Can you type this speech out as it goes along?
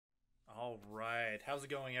All right. How's it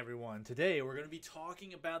going, everyone? Today we're going to be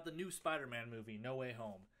talking about the new Spider-Man movie, No Way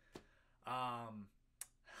Home. Um,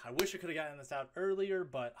 I wish I could have gotten this out earlier,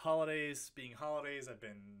 but holidays being holidays, I've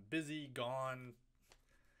been busy, gone,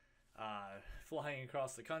 flying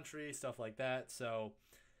across the country, stuff like that. So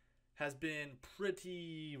has been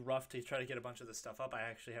pretty rough to try to get a bunch of this stuff up. I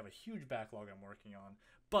actually have a huge backlog I'm working on.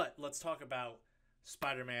 But let's talk about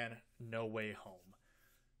Spider-Man No Way Home.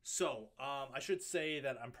 I should say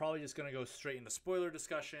that I'm probably just going to go straight into spoiler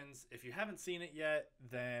discussions. If you haven't seen it yet,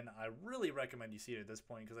 then I really recommend you see it at this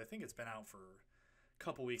point because I think it's been out for a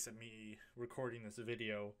couple weeks of me recording this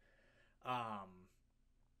video. Um,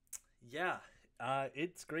 yeah,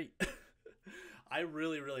 it's great. I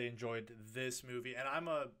really, really enjoyed this movie, and I'm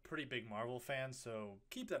a pretty big Marvel fan, so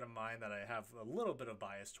keep that in mind that I have a little bit of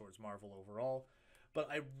bias towards Marvel overall. But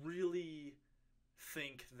I really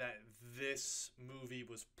think that this movie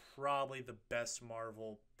was probably the best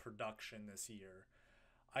Marvel production this year.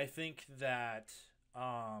 I think that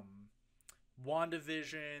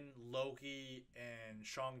WandaVision, Loki, and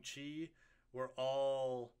Shang-Chi were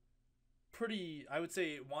all pretty. I would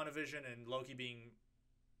say WandaVision and Loki being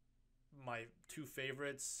my two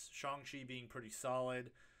favorites, Shang-Chi being pretty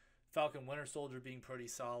solid, Falcon Winter Soldier being pretty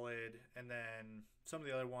solid, and then some of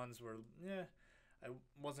the other ones were, yeah, I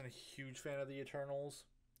wasn't a huge fan of the Eternals,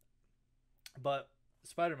 but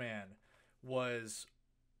Spider-Man was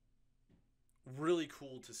really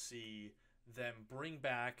cool to see them bring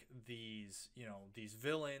back these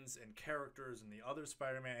villains and characters and the other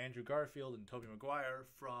Spider-Man, Andrew Garfield and Tobey Maguire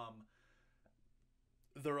from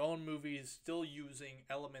their own movies, still using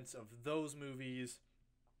elements of those movies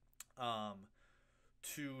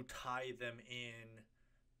to tie them in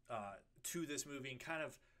to this movie and kind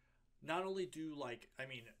of not only do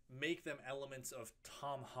make them elements of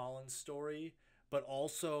Tom Holland's story, but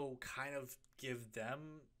also kind of give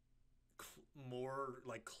them more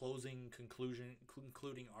like concluding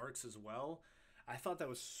arcs as well. I thought that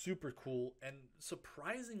was super cool and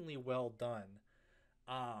surprisingly well done.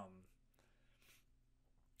 Um,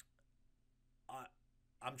 I,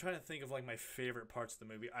 I'm trying to think of like my favorite parts of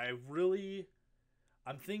the movie.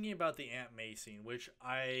 I'm thinking about the Aunt May scene, which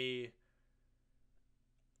I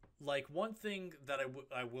like. One thing that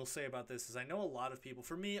I will say about this is I know a lot of people,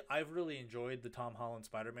 for me, I've really enjoyed the Tom Holland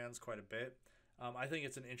Spider-Mans quite a bit. I think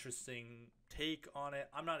it's an interesting take on it.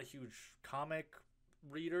 I'm not a huge comic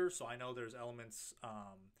reader, so I know there's elements.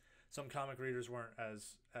 Some comic readers weren't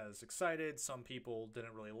as excited. Some people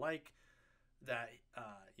didn't really like that.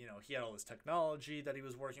 He had all this technology that he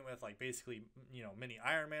was working with, like basically mini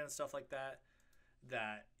Iron Man and stuff like that.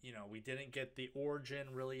 That we didn't get the origin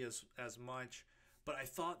really as much. But I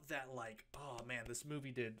thought that, like, oh man, this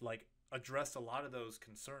movie did like address a lot of those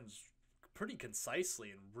concerns pretty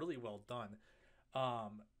concisely and really well done.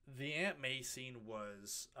 The Aunt May scene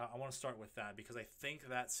was I want to start with that because I think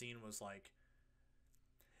that scene was like,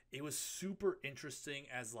 it was super interesting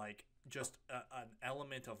as like just an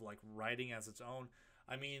element of like writing as its own.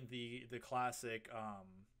 I mean, the classic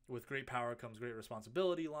with great power comes great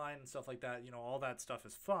responsibility line and stuff like that. All that stuff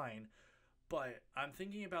is fine. But I'm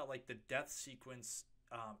thinking about like the death sequence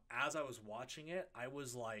as I was watching it. I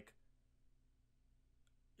was like,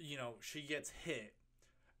 she gets hit,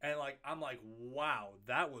 and like I'm like, wow,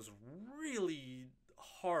 that was really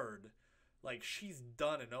hard. Like she's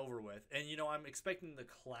done and over with, and I'm expecting the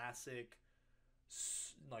classic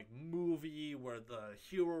like movie where the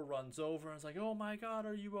hero runs over and it's like, oh my god,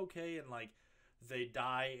 are you okay? And like they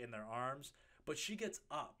die in their arms, but she gets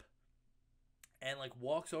up and like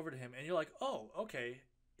walks over to him and you're like, oh, okay,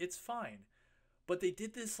 it's fine. But they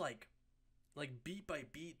did this like beat by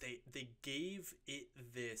beat. They gave it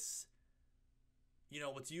this,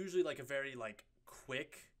 what's usually like a very like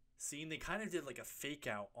quick scene. They kind of did like a fake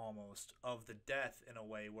out almost of the death in a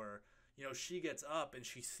way where she gets up and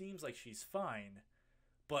she seems like she's fine,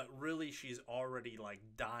 but really she's already like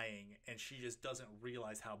dying and she just doesn't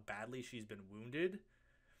realize how badly she's been wounded.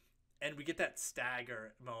 And we get that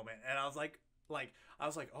stagger moment and I was like,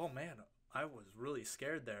 oh man, I was really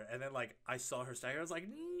scared there. And then like I saw her stagger, I was like,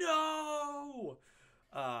 no.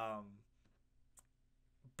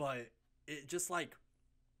 But it just like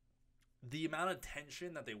the amount of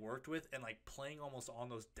tension that they worked with and like playing almost on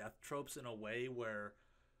those death tropes in a way where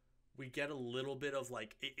we get a little bit of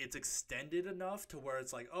like it's extended enough to where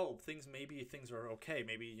it's like, oh, maybe things are okay.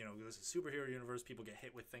 Maybe this is a superhero universe, people get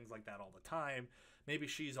hit with things like that all the time. Maybe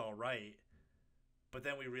she's all right. But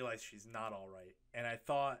then we realize she's not all right. And I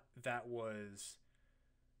thought that was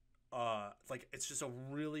like it's just a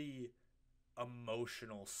really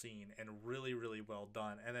emotional scene and really, really well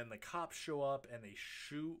done. And then the cops show up and they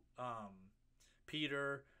shoot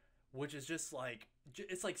Peter, which is just like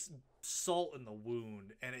it's like salt in the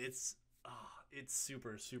wound, and it's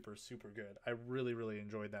super super super good. I really really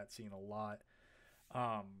enjoyed that scene a lot.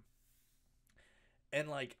 Um, and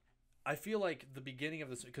like I feel like the beginning of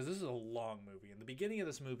this, because this is a long movie, and the beginning of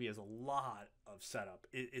this movie is a lot of setup.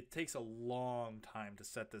 It takes a long time to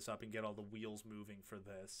set this up and get all the wheels moving for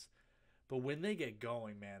this. But when they get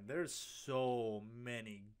going, man, there's so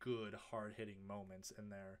many good hard hitting moments in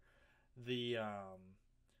there.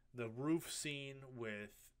 The roof scene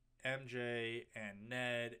with MJ and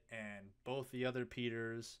Ned and both the other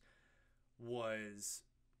Peters was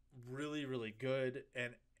really really good,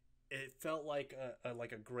 and it felt like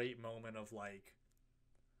a great moment of like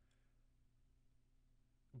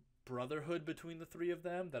brotherhood between the three of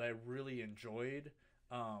them that I really enjoyed.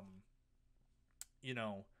 Um, you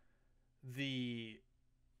know, the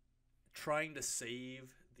trying to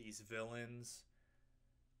save these villains,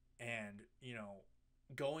 and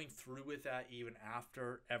going through with that even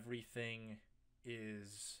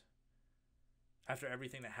is after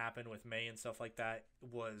everything that happened with May and stuff like that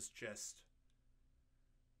was just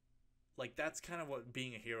like that's kind of what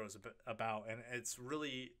being a hero is about. And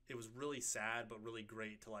it was really sad but really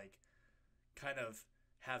great to like kind of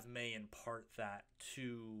have May impart that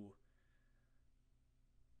to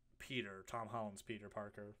Tom Holland's Peter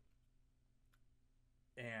Parker.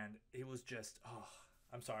 And it was just, oh,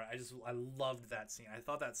 I'm sorry, I loved that scene. I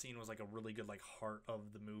thought that scene was like a really good like heart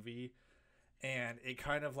of the movie, and it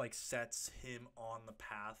kind of like sets him on the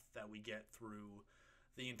path that we get through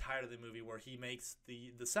the entire of the movie, where he makes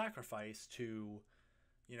the sacrifice to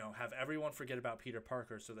have everyone forget about Peter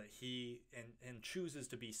Parker so that he and chooses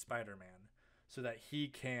to be Spider-Man so that he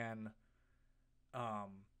can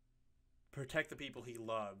protect the people he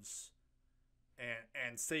loves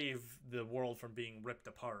and save the world from being ripped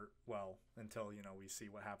apart. Well, until we see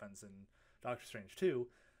what happens in Doctor Strange 2.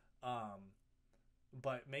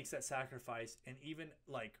 But makes that sacrifice, and even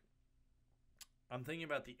like I'm thinking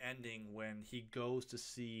about the ending when he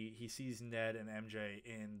sees Ned and MJ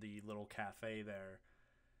in the little cafe there,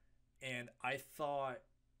 and I thought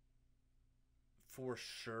for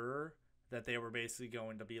sure that they were basically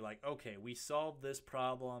going to be like, okay, we solved this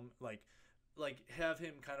problem, like have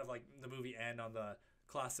him kind of like the movie end on the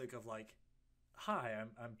classic of like, hi,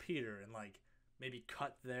 I'm Peter, and like maybe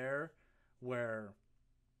cut there, where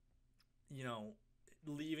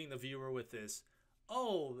leaving the viewer with this,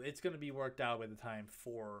 oh, it's going to be worked out by the time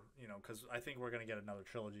four, because I think we're going to get another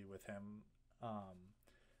trilogy with him,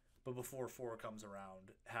 but before four comes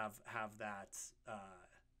around, have that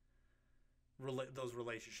those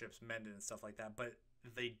relationships mended and stuff like that. But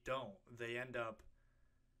they don't. They end up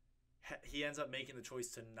he ends up making the choice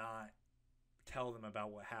to not tell them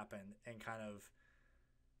about what happened, and kind of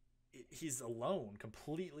he's alone,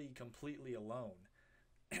 completely alone.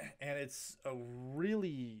 And it's a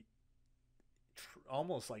really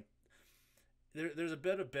almost like there's a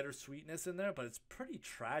bit of bittersweetness in there, but it's pretty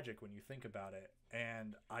tragic when you think about it.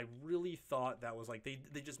 And I really thought that was like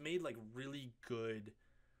they just made like really good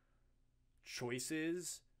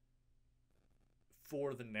choices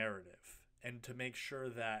for the narrative, and to make sure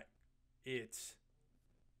that it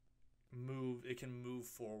can move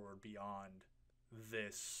forward beyond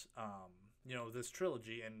this this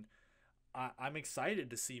trilogy. And I'm excited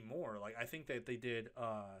to see more. Like I think that they did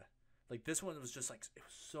like this one was just like it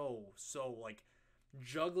was so like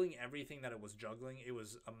juggling everything that it was juggling. It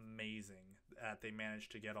was amazing that they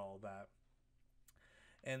managed to get all of that.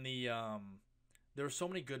 And there were so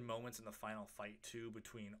many good moments in the final fight too,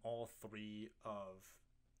 between all three of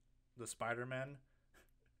the Spider-Men.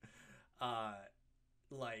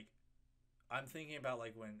 Like I'm thinking about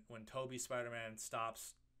like when Toby Spider-Man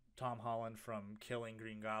stops Tom Holland from killing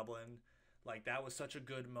Green Goblin. Like that was such a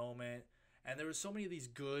good moment. And there were so many of these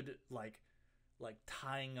good like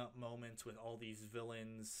tying up moments with all these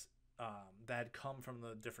villains that had come from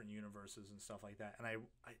the different universes and stuff like that. And I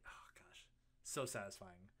oh gosh, so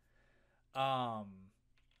satisfying.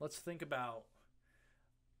 Let's think about.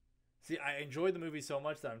 See, I enjoyed the movie so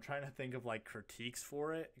much that I'm trying to think of like critiques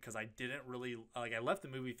for it, because I didn't really like. I left the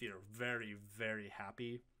movie theater very very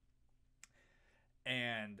happy,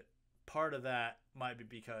 and part of that might be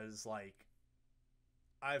because like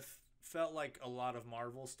I've felt like a lot of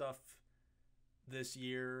Marvel stuff this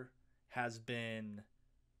year has been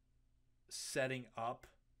setting up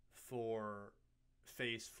for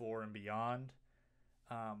Phase 4 and beyond,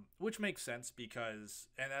 which makes sense because,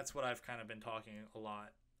 and that's what I've kind of been talking a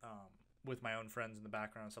lot with my own friends in the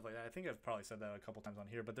background and stuff like that. I think I've probably said that a couple times on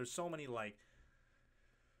here, but there's so many like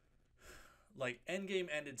like Endgame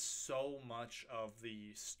ended so much of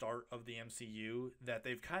the start of the MCU that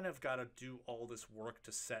they've kind of got to do all this work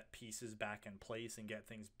to set pieces back in place and get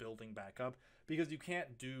things building back up, because you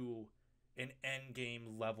can't do an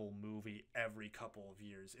Endgame level movie every couple of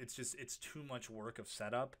years. It's too much work of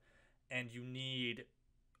setup, and you need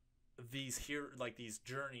these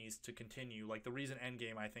journeys to continue. Like the reason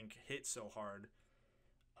Endgame I think hit so hard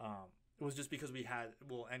was just because we had,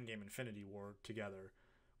 well, Endgame Infinity War together,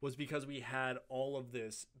 was because we had all of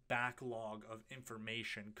this backlog of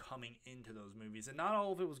information coming into those movies, and not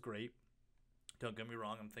all of it was great. Don't get me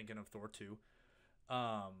wrong, I'm thinking of Thor 2.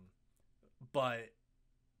 But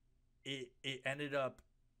it ended up,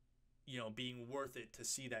 being worth it to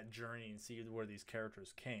see that journey and see where these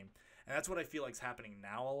characters came. And that's what I feel like is happening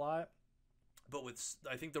now a lot. But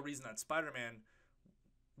I think the reason that Spider-Man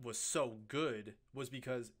was so good was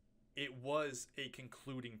because it was a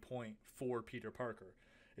concluding point for Peter Parker.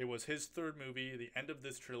 It was his third movie, the end of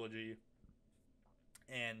this trilogy,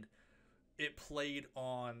 and it played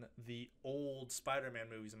on the old Spider-Man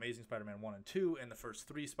movies, Amazing Spider-Man 1 and 2, and the first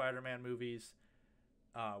 3 Spider-Man movies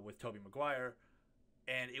with Tobey Maguire.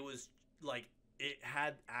 And it was like, it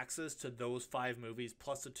had access to those 5 movies,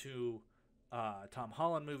 plus the 2 Tom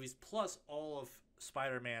Holland movies, plus all of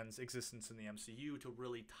Spider-Man's existence in the MCU to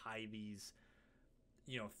really tie these,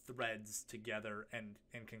 threads together and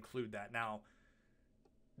conclude that. Now,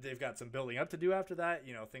 they've got some building up to do after that.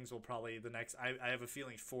 Things will probably, I have a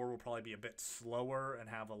feeling 4 will probably be a bit slower and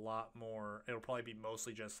have a lot more, it'll probably be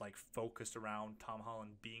mostly just like focused around Tom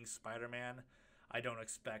Holland being Spider-Man. I don't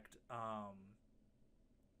expect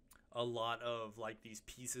a lot of like these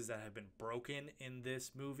pieces that have been broken in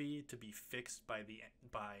this movie to be fixed by the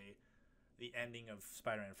ending of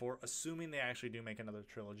Spider-Man 4. Assuming they actually do make another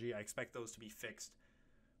trilogy, I expect those to be fixed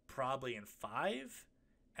probably in 5,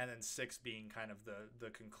 and then 6 being kind of the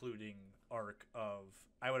concluding arc of,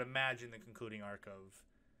 I would imagine, the concluding arc of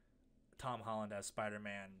Tom Holland as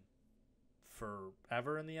Spider-Man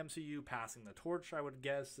forever in the MCU, passing the torch, I would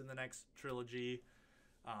guess, in the next trilogy.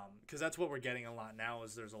 Because that's what we're getting a lot now,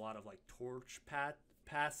 is there's a lot of like torch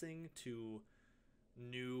passing to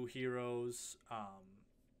new heroes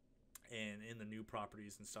and in the new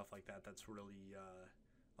properties and stuff like that. That's really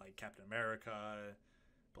like Captain America,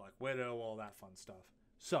 Black Widow, all that fun stuff.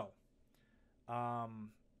 So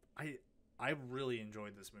I really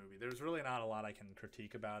enjoyed this movie. There's really not a lot I can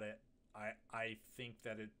critique about it. I think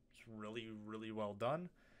that it's really, really well done.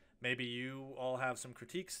 Maybe you all have some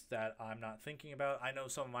critiques that I'm not thinking about. I know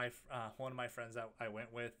some of my one of my friends that I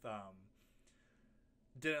went with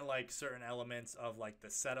didn't like certain elements of like the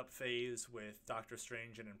setup phase with Doctor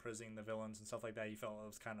Strange and imprisoning the villains and stuff like that. He felt it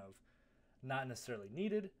was kind of not necessarily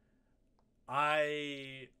needed.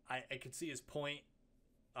 I could see his point,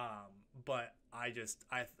 but I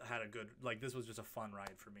had a good, like, this was just a fun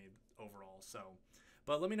ride for me overall. So.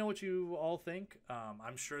 But let me know what you all think.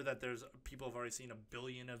 I'm sure that there's people have already seen a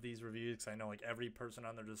billion of these reviews, because I know like every person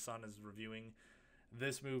under the sun is reviewing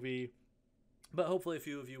this movie. But hopefully a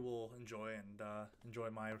few of you will enjoy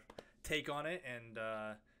my take on it and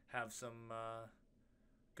have some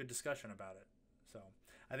good discussion about it. So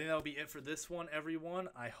I think that'll be it for this one, everyone.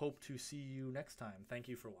 I hope to see you next time. Thank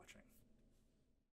you for watching.